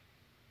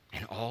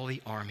 and all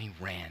the army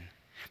ran.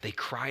 They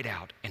cried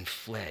out and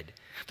fled.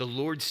 The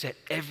Lord set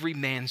every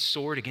man's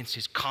sword against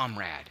his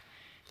comrade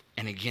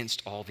and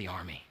against all the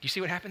army. Do you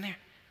see what happened there?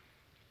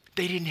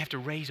 They didn't have to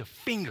raise a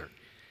finger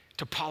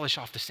to polish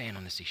off the sand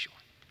on the seashore.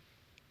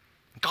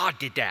 God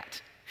did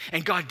that.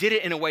 And God did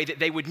it in a way that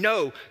they would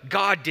know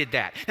God did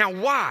that. Now,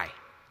 why?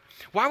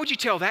 Why would you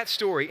tell that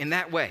story in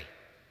that way?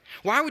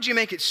 Why would you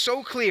make it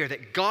so clear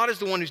that God is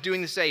the one who's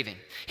doing the saving?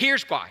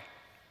 Here's why.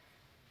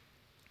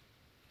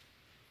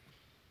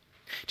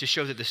 To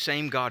show that the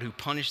same God who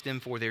punished them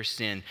for their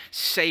sin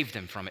saved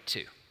them from it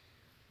too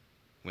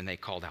when they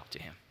called out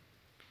to him.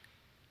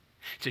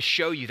 To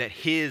show you that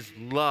his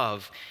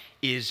love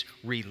is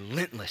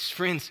relentless.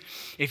 Friends,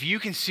 if you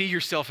can see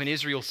yourself in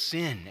Israel's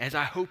sin, as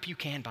I hope you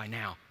can by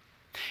now,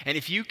 and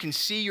if you can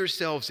see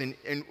yourselves in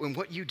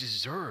what you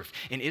deserve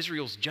in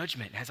Israel's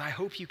judgment, as I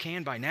hope you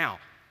can by now,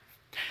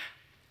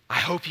 I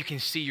hope you can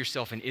see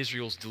yourself in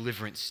Israel's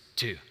deliverance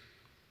too.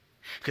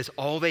 Because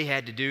all they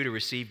had to do to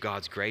receive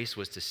God's grace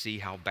was to see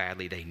how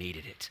badly they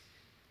needed it.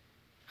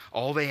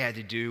 All they had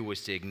to do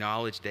was to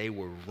acknowledge they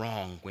were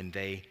wrong when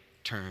they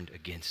turned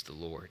against the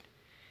Lord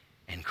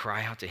and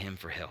cry out to him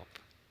for help.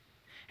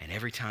 And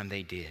every time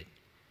they did,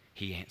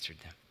 he answered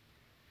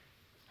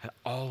them.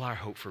 All our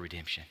hope for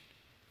redemption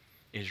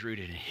is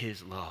rooted in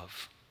his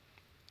love,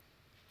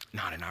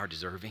 not in our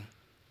deserving.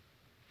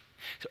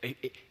 So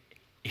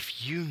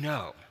if you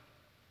know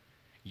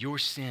your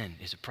sin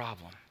is a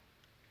problem,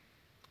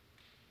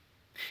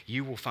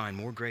 you will find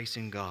more grace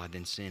in God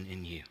than sin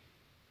in you.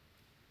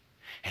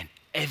 And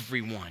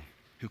everyone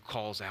who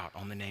calls out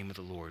on the name of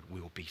the Lord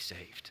will be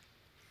saved.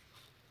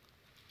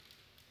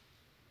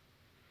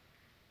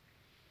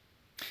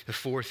 The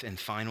fourth and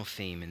final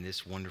theme in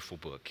this wonderful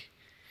book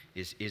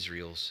is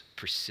Israel's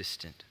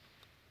persistent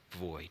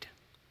void.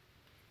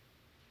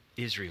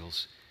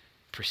 Israel's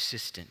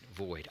persistent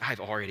void.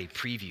 I've already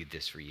previewed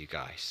this for you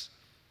guys.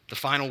 The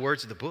final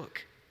words of the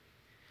book.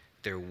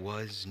 There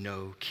was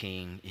no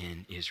king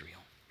in Israel.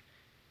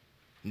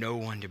 No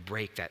one to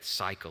break that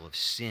cycle of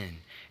sin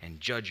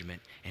and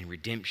judgment and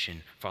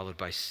redemption, followed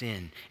by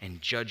sin and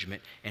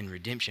judgment and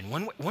redemption.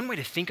 One way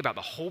to think about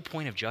the whole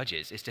point of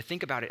Judges is to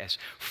think about it as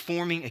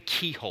forming a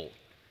keyhole.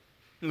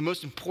 The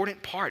most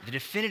important part, the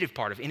definitive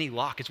part of any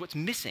lock is what's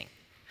missing.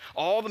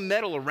 All the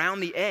metal around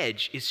the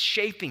edge is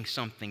shaping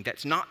something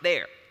that's not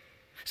there,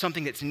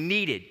 something that's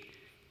needed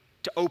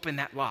to open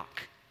that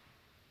lock.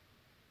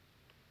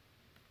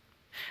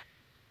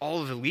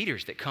 All of the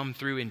leaders that come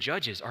through in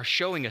Judges are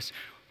showing us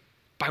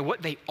by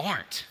what they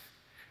aren't,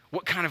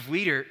 what kind of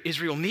leader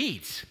Israel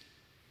needs.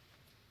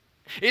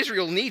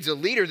 Israel needs a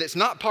leader that's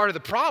not part of the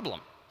problem,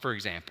 for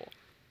example.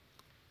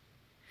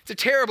 It's a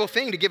terrible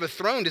thing to give a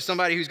throne to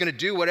somebody who's going to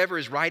do whatever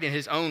is right in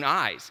his own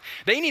eyes.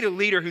 They need a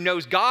leader who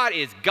knows God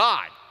is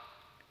God.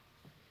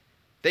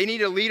 They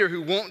need a leader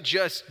who won't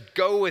just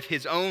go with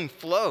his own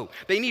flow.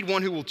 They need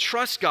one who will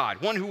trust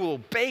God, one who will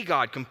obey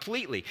God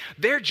completely.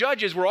 Their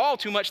judges were all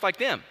too much like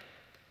them.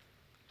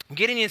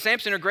 Gideon and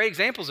Samson are great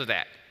examples of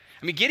that.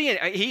 I mean, Gideon,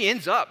 he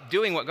ends up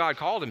doing what God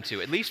called him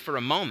to, at least for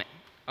a moment,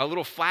 a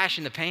little flash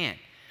in the pan.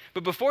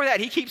 But before that,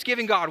 he keeps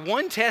giving God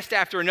one test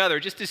after another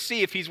just to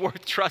see if he's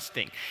worth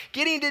trusting.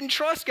 Gideon didn't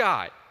trust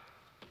God.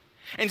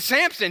 And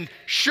Samson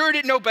sure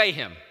didn't obey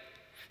him.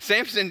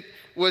 Samson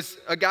was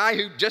a guy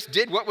who just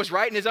did what was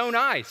right in his own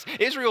eyes.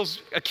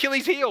 Israel's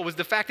Achilles' heel was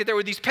the fact that there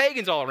were these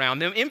pagans all around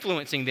them,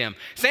 influencing them.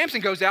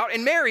 Samson goes out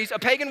and marries a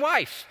pagan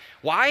wife.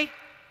 Why?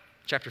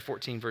 Chapter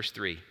 14, verse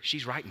 3.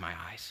 She's right in my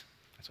eyes.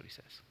 That's what he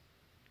says.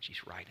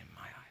 She's right in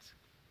my eyes.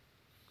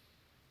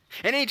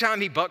 And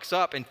anytime he bucks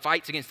up and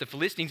fights against the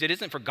Philistines, it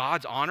isn't for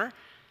God's honor.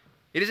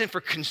 It isn't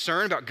for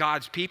concern about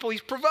God's people.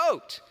 He's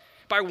provoked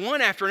by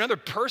one after another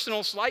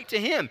personal slight to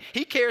him.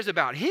 He cares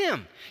about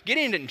him.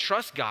 Gideon didn't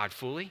trust God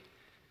fully.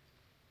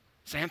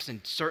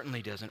 Samson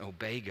certainly doesn't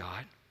obey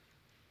God.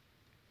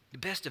 The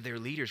best of their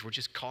leaders were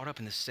just caught up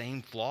in the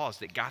same flaws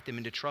that got them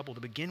into trouble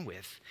to begin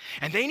with.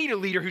 And they need a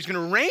leader who's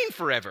going to reign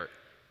forever.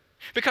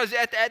 Because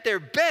at their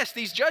best,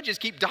 these judges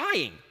keep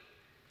dying.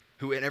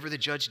 Whoever the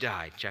judge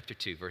died, chapter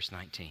 2, verse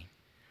 19,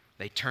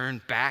 they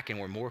turned back and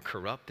were more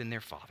corrupt than their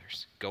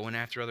fathers, going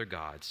after other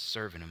gods,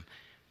 serving them,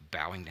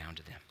 bowing down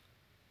to them.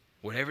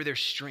 Whatever their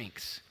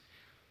strengths,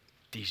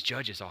 these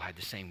judges all had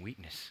the same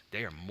weakness.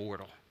 They are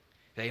mortal.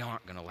 They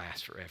aren't going to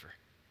last forever.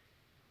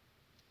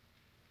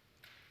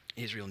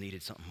 Israel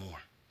needed something more.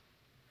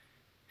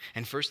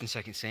 And 1st and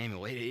 2nd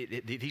Samuel,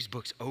 these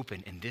books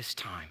open in this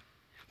time.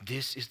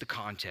 This is the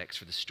context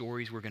for the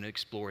stories we're going to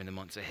explore in the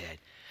months ahead.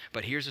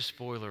 But here's a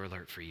spoiler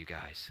alert for you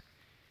guys.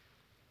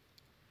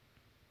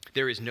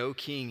 There is no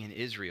king in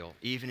Israel,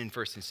 even in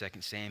 1st and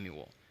 2nd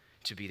Samuel,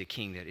 to be the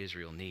king that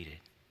Israel needed.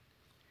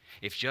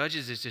 If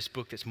Judges is this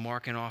book that's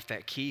marking off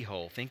that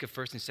keyhole, think of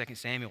 1st and 2nd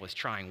Samuel as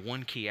trying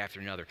one key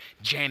after another,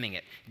 jamming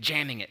it,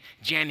 jamming it,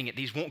 jamming it.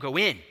 These won't go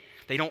in.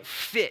 They don't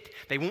fit.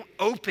 They won't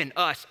open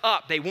us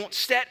up. They won't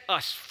set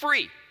us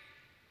free.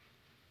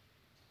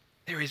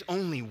 There is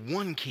only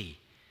one key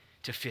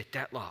to fit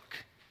that lock.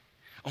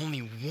 Only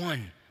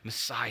one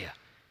Messiah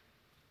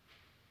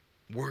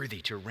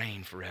worthy to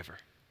reign forever.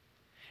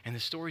 And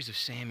the stories of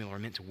Samuel are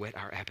meant to whet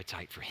our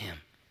appetite for him.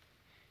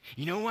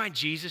 You know why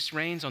Jesus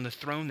reigns on the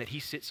throne that he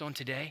sits on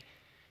today?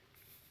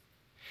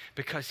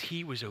 Because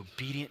he was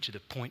obedient to the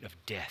point of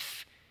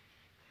death,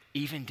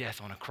 even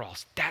death on a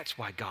cross. That's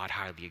why God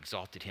highly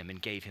exalted him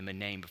and gave him a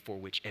name before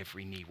which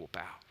every knee will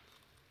bow.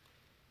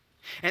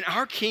 And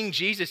our King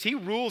Jesus, he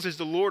rules as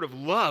the Lord of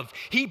love.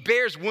 He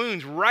bears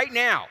wounds right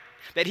now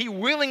that he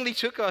willingly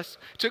took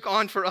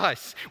on for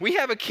us. We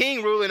have a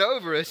king ruling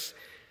over us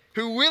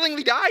who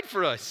willingly died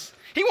for us.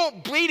 He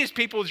won't bleed his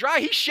people dry.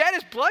 He shed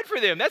his blood for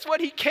them. That's what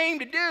he came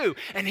to do.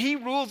 And he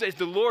rules as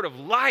the Lord of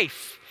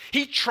life.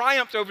 He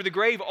triumphed over the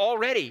grave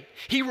already.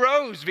 He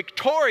rose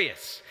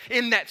victorious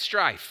in that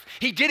strife.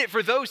 He did it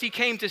for those he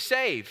came to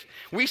save.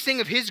 We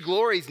sing of his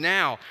glories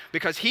now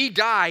because he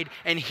died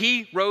and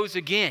he rose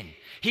again.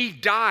 He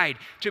died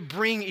to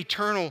bring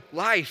eternal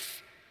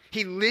life.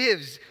 He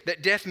lives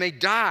that death may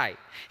die.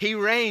 He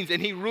reigns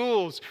and he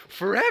rules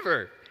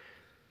forever.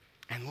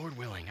 And Lord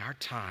willing, our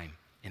time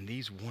in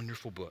these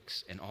wonderful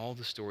books and all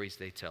the stories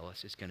they tell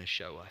us is going to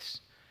show us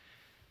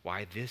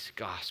why this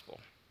gospel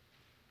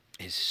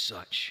is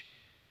such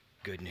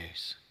good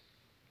news.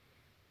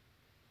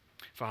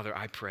 Father,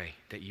 I pray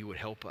that you would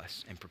help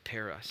us and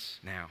prepare us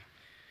now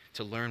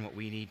to learn what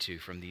we need to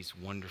from these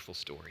wonderful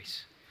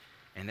stories,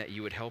 and that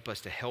you would help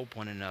us to help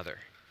one another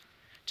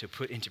to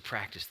put into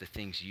practice the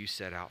things you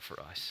set out for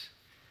us.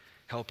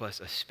 Help us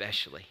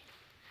especially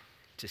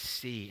to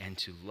see and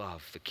to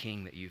love the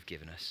King that you've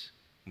given us.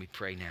 We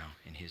pray now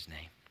in his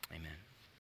name. Amen.